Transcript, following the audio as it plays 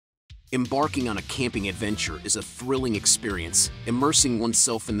Embarking on a camping adventure is a thrilling experience, immersing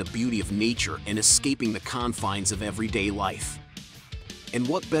oneself in the beauty of nature and escaping the confines of everyday life. And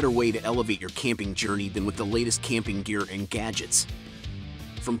what better way to elevate your camping journey than with the latest camping gear and gadgets?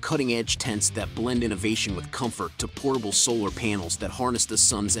 From cutting-edge tents that blend innovation with comfort to portable solar panels that harness the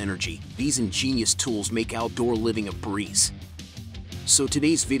sun's energy, these ingenious tools make outdoor living a breeze. So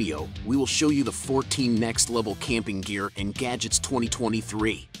today's video, we will show you the 14 next-level camping gear and gadgets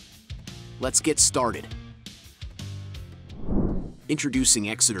 2023. Let's get started. Introducing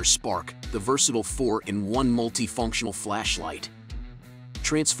Xeter Spark, the versatile 4-in-1 multifunctional flashlight.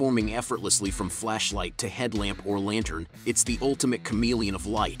 Transforming effortlessly from flashlight to headlamp or lantern, it's the ultimate chameleon of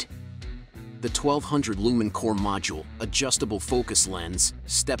light. The 1200 lumen core module, adjustable focus lens,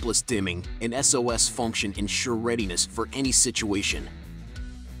 stepless dimming, and SOS function ensure readiness for any situation.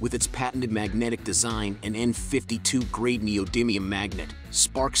 With its patented magnetic design and N52-grade neodymium magnet,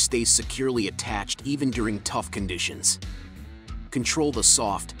 Spark stays securely attached even during tough conditions. Control the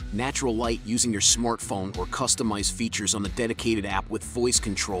soft, natural light using your smartphone or customize features on the dedicated app with voice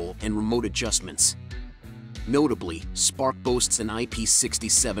control and remote adjustments. Notably, Spark boasts an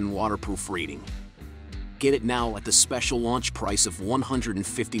IP67 waterproof rating. Get it now at the special launch price of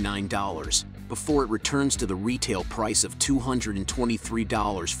 $159, before it returns to the retail price of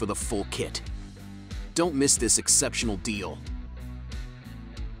 $223 for the full kit. Don't miss this exceptional deal.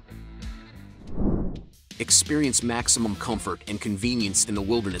 Experience maximum comfort and convenience in the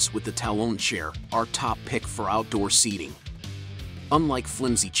wilderness with the Talon chair, our top pick for outdoor seating. Unlike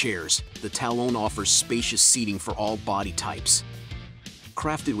flimsy chairs, the Talon offers spacious seating for all body types.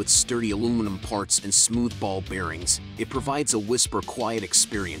 Crafted with sturdy aluminum parts and smooth ball bearings, it provides a whisper-quiet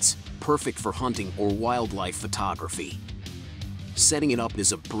experience, perfect for hunting or wildlife photography. Setting it up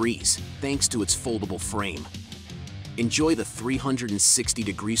is a breeze, thanks to its foldable frame. Enjoy the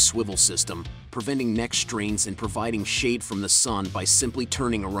 360-degree swivel system, preventing neck strains and providing shade from the sun by simply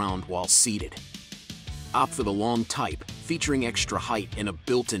turning around while seated. Opt for the long type, featuring extra height and a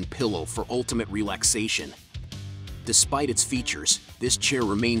built-in pillow for ultimate relaxation. Despite its features, this chair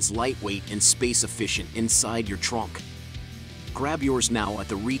remains lightweight and space-efficient inside your trunk. Grab yours now at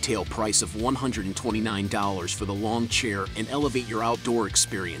the retail price of $129 for the long chair and elevate your outdoor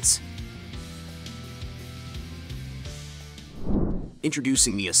experience.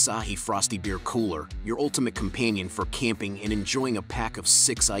 Introducing the Asahi Frosty Beer Cooler, your ultimate companion for camping and enjoying a pack of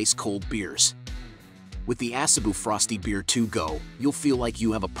 6 ice-cold beers. With the Asobu Frosty Beer 2 Go, you'll feel like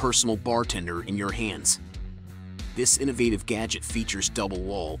you have a personal bartender in your hands. This innovative gadget features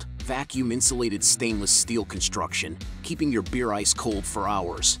double-walled, vacuum-insulated stainless steel construction, keeping your beer ice-cold for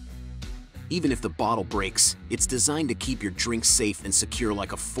hours. Even if the bottle breaks, it's designed to keep your drink safe and secure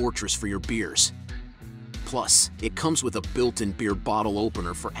like a fortress for your beers. Plus, it comes with a built-in beer bottle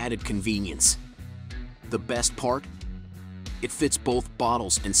opener for added convenience. The best part? It fits both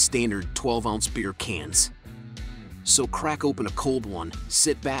bottles and standard 12-ounce beer cans. So crack open a cold one,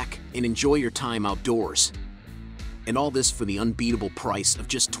 sit back, and enjoy your time outdoors. And all this for the unbeatable price of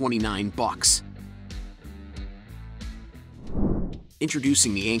just $29.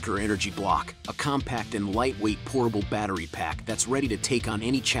 Introducing the Anchor Energy Block, a compact and lightweight portable battery pack that's ready to take on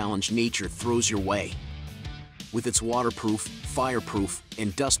any challenge nature throws your way. With its waterproof, fireproof,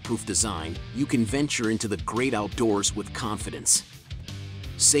 and dustproof design, you can venture into the great outdoors with confidence.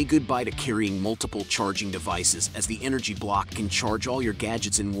 Say goodbye to carrying multiple charging devices, as the Energy Block can charge all your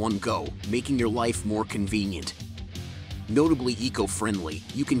gadgets in one go, making your life more convenient. Notably eco-friendly,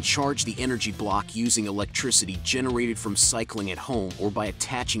 you can charge the Energy Block using electricity generated from cycling at home or by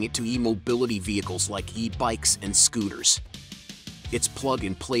attaching it to e-mobility vehicles like e-bikes and scooters. Its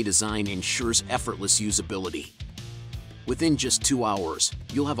plug-and-play design ensures effortless usability. Within just 2 hours,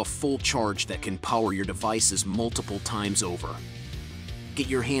 you'll have a full charge that can power your devices multiple times over. Get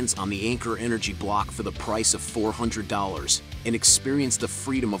your hands on the Anchor Energy Block for the price of $400 and experience the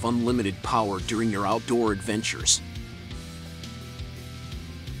freedom of unlimited power during your outdoor adventures.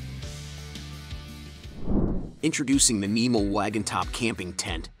 Introducing the NEMO Wagontop camping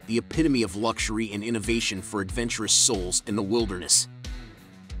tent, the epitome of luxury and innovation for adventurous souls in the wilderness.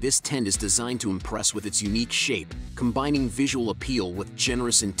 This tent is designed to impress with its unique shape, combining visual appeal with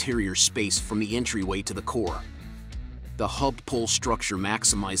generous interior space from the entryway to the core. The hubbed pole structure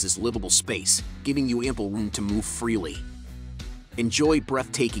maximizes livable space, giving you ample room to move freely. Enjoy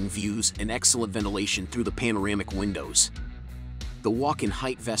breathtaking views and excellent ventilation through the panoramic windows. The walk-in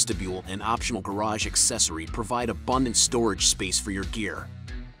height vestibule and optional garage accessory provide abundant storage space for your gear.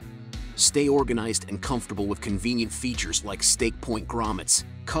 Stay organized and comfortable with convenient features like stake point grommets,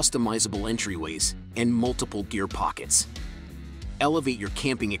 customizable entryways, and multiple gear pockets. Elevate your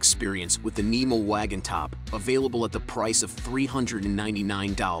camping experience with the NEMO Wagontop, available at the price of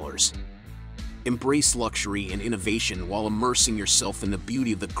 $399. Embrace luxury and innovation while immersing yourself in the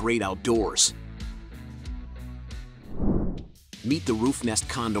beauty of the great outdoors. Meet the Roofnest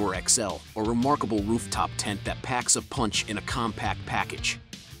Condor XL, a remarkable rooftop tent that packs a punch in a compact package.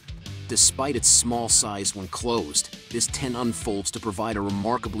 Despite its small size when closed, this tent unfolds to provide a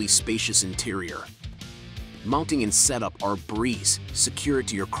remarkably spacious interior. Mounting and setup are a breeze. Secure it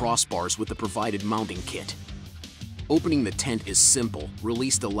to your crossbars with the provided mounting kit. Opening the tent is simple.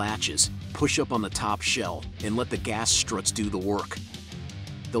 Release the latches, push up on the top shell, and let the gas struts do the work.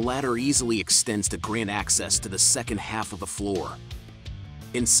 The ladder easily extends to grant access to the second half of the floor.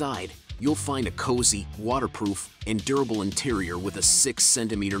 Inside, you'll find a cozy, waterproof, and durable interior with a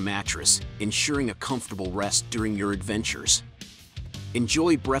 6-centimeter mattress, ensuring a comfortable rest during your adventures.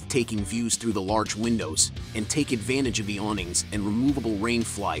 Enjoy breathtaking views through the large windows, and take advantage of the awnings and removable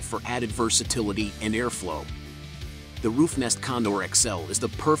rainfly for added versatility and airflow. The Roofnest Condor XL is the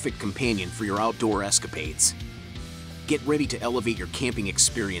perfect companion for your outdoor escapades. Get ready to elevate your camping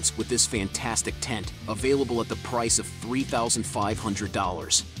experience with this fantastic tent, available at the price of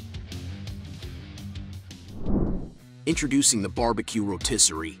 $3,500. Introducing the Barbecue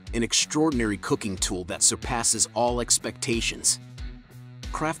Rotisserie, an extraordinary cooking tool that surpasses all expectations.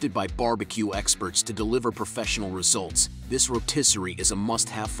 Crafted by barbecue experts to deliver professional results, this rotisserie is a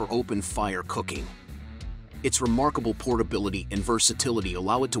must-have for open-fire cooking. Its remarkable portability and versatility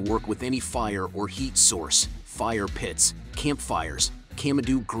allow it to work with any fire or heat source: fire pits, campfires,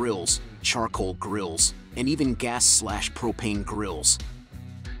 Kamadu grills, charcoal grills, and even gas/propane grills.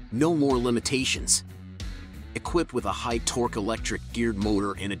 No more limitations. Equipped with a high-torque electric geared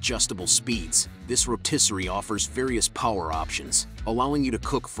motor and adjustable speeds, this rotisserie offers various power options, allowing you to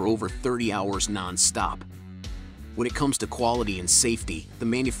cook for over 30 hours non-stop. When it comes to quality and safety, the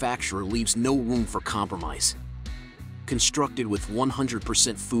manufacturer leaves no room for compromise. Constructed with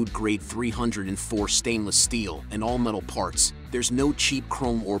 100% food-grade 304 stainless steel and all-metal parts, there's no cheap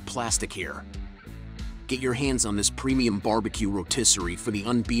chrome or plastic here. Get your hands on this premium barbecue rotisserie for the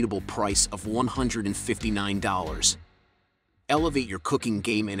unbeatable price of $159. Elevate your cooking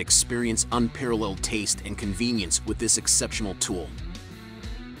game and experience unparalleled taste and convenience with this exceptional tool.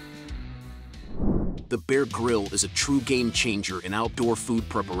 The Bear Grill is a true game changer in outdoor food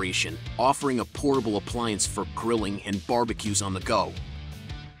preparation, offering a portable appliance for grilling and barbecues on the go.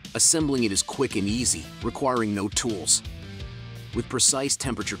 Assembling it is quick and easy, requiring no tools. With precise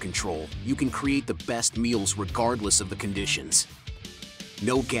temperature control, you can create the best meals regardless of the conditions.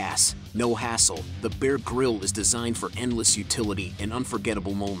 No gas, no hassle, the Bear Grill is designed for endless utility and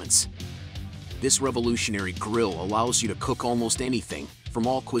unforgettable moments. This revolutionary grill allows you to cook almost anything, from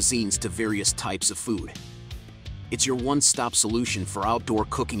all cuisines to various types of food. It's your one-stop solution for outdoor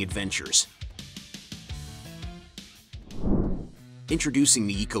cooking adventures. Introducing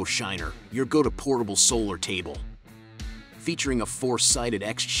the Eco Shiner, your go-to portable solar table. Featuring a 4-sided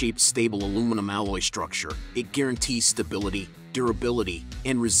X-shaped stable aluminum alloy structure, it guarantees stability, durability,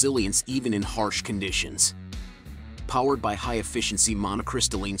 and resilience even in harsh conditions. Powered by high-efficiency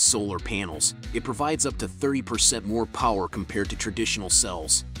monocrystalline solar panels, it provides up to 30% more power compared to traditional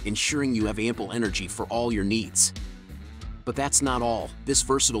cells, ensuring you have ample energy for all your needs. But that's not all. This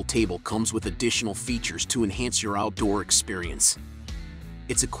versatile table comes with additional features to enhance your outdoor experience.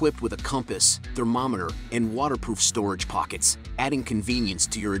 It's equipped with a compass, thermometer, and waterproof storage pockets, adding convenience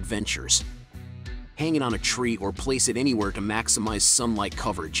to your adventures. Hang it on a tree or place it anywhere to maximize sunlight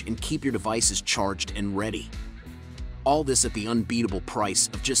coverage and keep your devices charged and ready. All this at the unbeatable price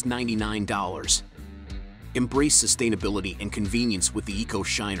of just $99. Embrace sustainability and convenience with the Eco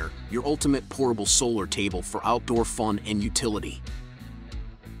Shiner, your ultimate portable solar table for outdoor fun and utility.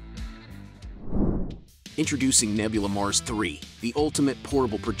 Introducing Nebula Mars 3, the ultimate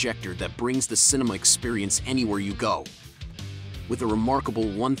portable projector that brings the cinema experience anywhere you go. With a remarkable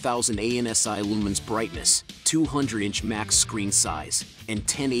 1000 ANSI lumens brightness, 200-inch max screen size, and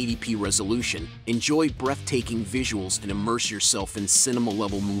 1080p resolution, enjoy breathtaking visuals and immerse yourself in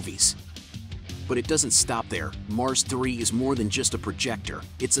cinema-level movies. But it doesn't stop there. Mars 3 is more than just a projector,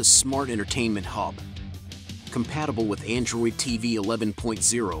 it's a smart entertainment hub. Compatible with Android TV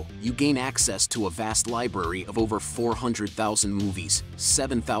 11.0, you gain access to a vast library of over 400,000 movies,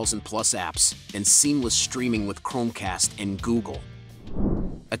 7,000 plus apps, and seamless streaming with Chromecast and Google.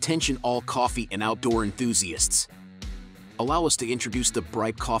 Attention all coffee and outdoor enthusiasts. Allow us to introduce the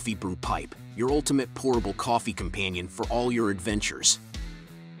Bright Coffee Brew Pipe, your ultimate portable coffee companion for all your adventures.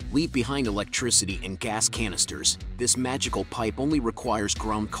 Leave behind electricity and gas canisters. This magical pipe only requires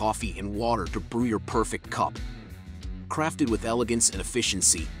ground coffee and water to brew your perfect cup. Crafted with elegance and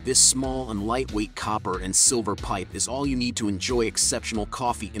efficiency, this small and lightweight copper and silver pipe is all you need to enjoy exceptional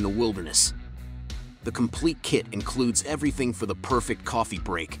coffee in the wilderness. The complete kit includes everything for the perfect coffee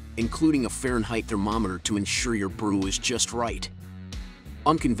break, including a Fahrenheit thermometer to ensure your brew is just right.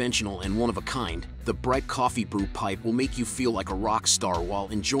 Unconventional and one of a kind, the bright coffee brew pipe will make you feel like a rock star while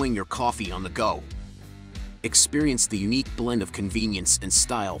enjoying your coffee on the go. Experience the unique blend of convenience and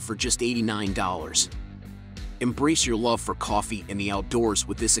style for just $89. Embrace your love for coffee and the outdoors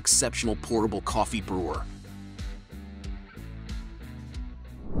with this exceptional portable coffee brewer.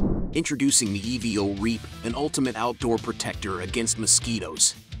 Introducing the EVO Reap, an ultimate outdoor protector against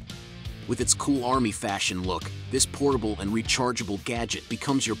mosquitoes. With its cool army fashion look, this portable and rechargeable gadget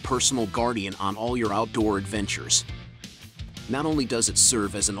becomes your personal guardian on all your outdoor adventures. Not only does it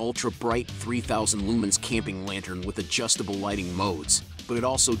serve as an ultra-bright 3000 lumens camping lantern with adjustable lighting modes, but it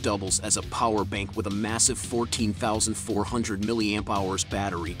also doubles as a power bank with a massive 14,400 mAh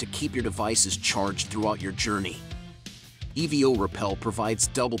battery to keep your devices charged throughout your journey. EVO Repel provides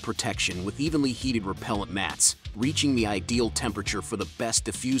double protection with evenly heated repellent mats, reaching the ideal temperature for the best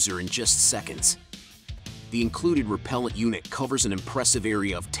diffuser in just seconds. The included repellent unit covers an impressive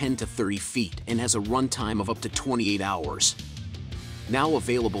area of 10 to 30 feet and has a runtime of up to 28 hours. Now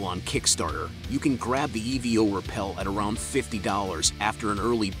available on Kickstarter, you can grab the EVO Repel at around $50 after an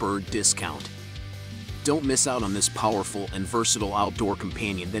early bird discount. Don't miss out on this powerful and versatile outdoor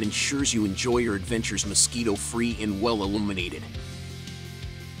companion that ensures you enjoy your adventures mosquito-free and well-illuminated.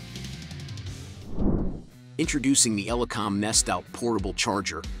 Introducing the Elecom Nest Out Portable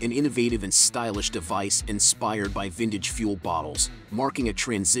Charger, an innovative and stylish device inspired by vintage fuel bottles, marking a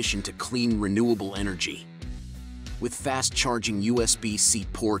transition to clean, renewable energy. With fast-charging USB-C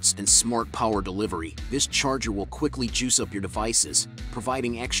ports and smart power delivery, this charger will quickly juice up your devices,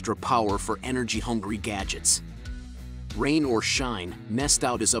 providing extra power for energy-hungry gadgets. Rain or shine, Nest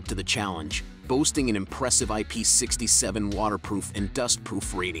Out is up to the challenge, boasting an impressive IP67 waterproof and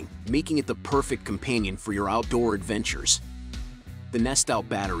dustproof rating, making it the perfect companion for your outdoor adventures. The Nest Out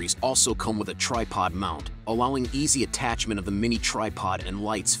batteries also come with a tripod mount, allowing easy attachment of the mini tripod and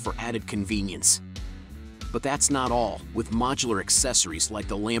lights for added convenience. But that's not all. With modular accessories like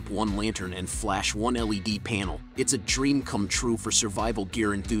the Lamp 1 lantern and Flash 1 LED panel, it's a dream come true for survival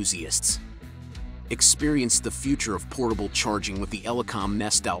gear enthusiasts. Experience the future of portable charging with the Elecom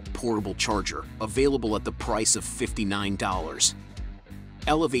Nest Out Portable Charger, available at the price of $59.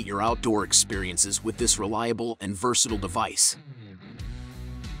 Elevate your outdoor experiences with this reliable and versatile device.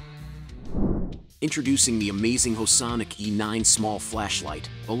 Introducing the amazing Hosonic E9 Small Flashlight,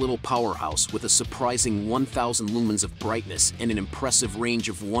 a little powerhouse with a surprising 1000 lumens of brightness and an impressive range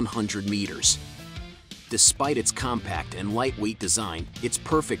of 100 meters. Despite its compact and lightweight design, it's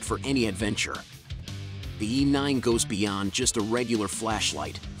perfect for any adventure. The E9 goes beyond just a regular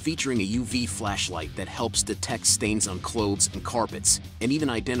flashlight, featuring a UV flashlight that helps detect stains on clothes and carpets, and even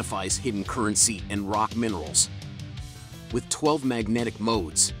identifies hidden currency and rock minerals. With 12 magnetic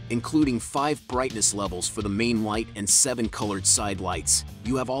modes, including 5 brightness levels for the main light and 7 colored side lights,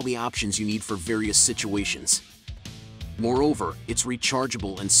 you have all the options you need for various situations. Moreover, it's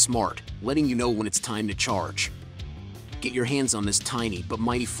rechargeable and smart, letting you know when it's time to charge. Get your hands on this tiny but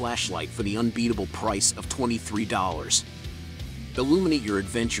mighty flashlight for the unbeatable price of $23. Illuminate your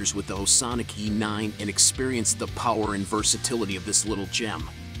adventures with the Hosonic E9 and experience the power and versatility of this little gem.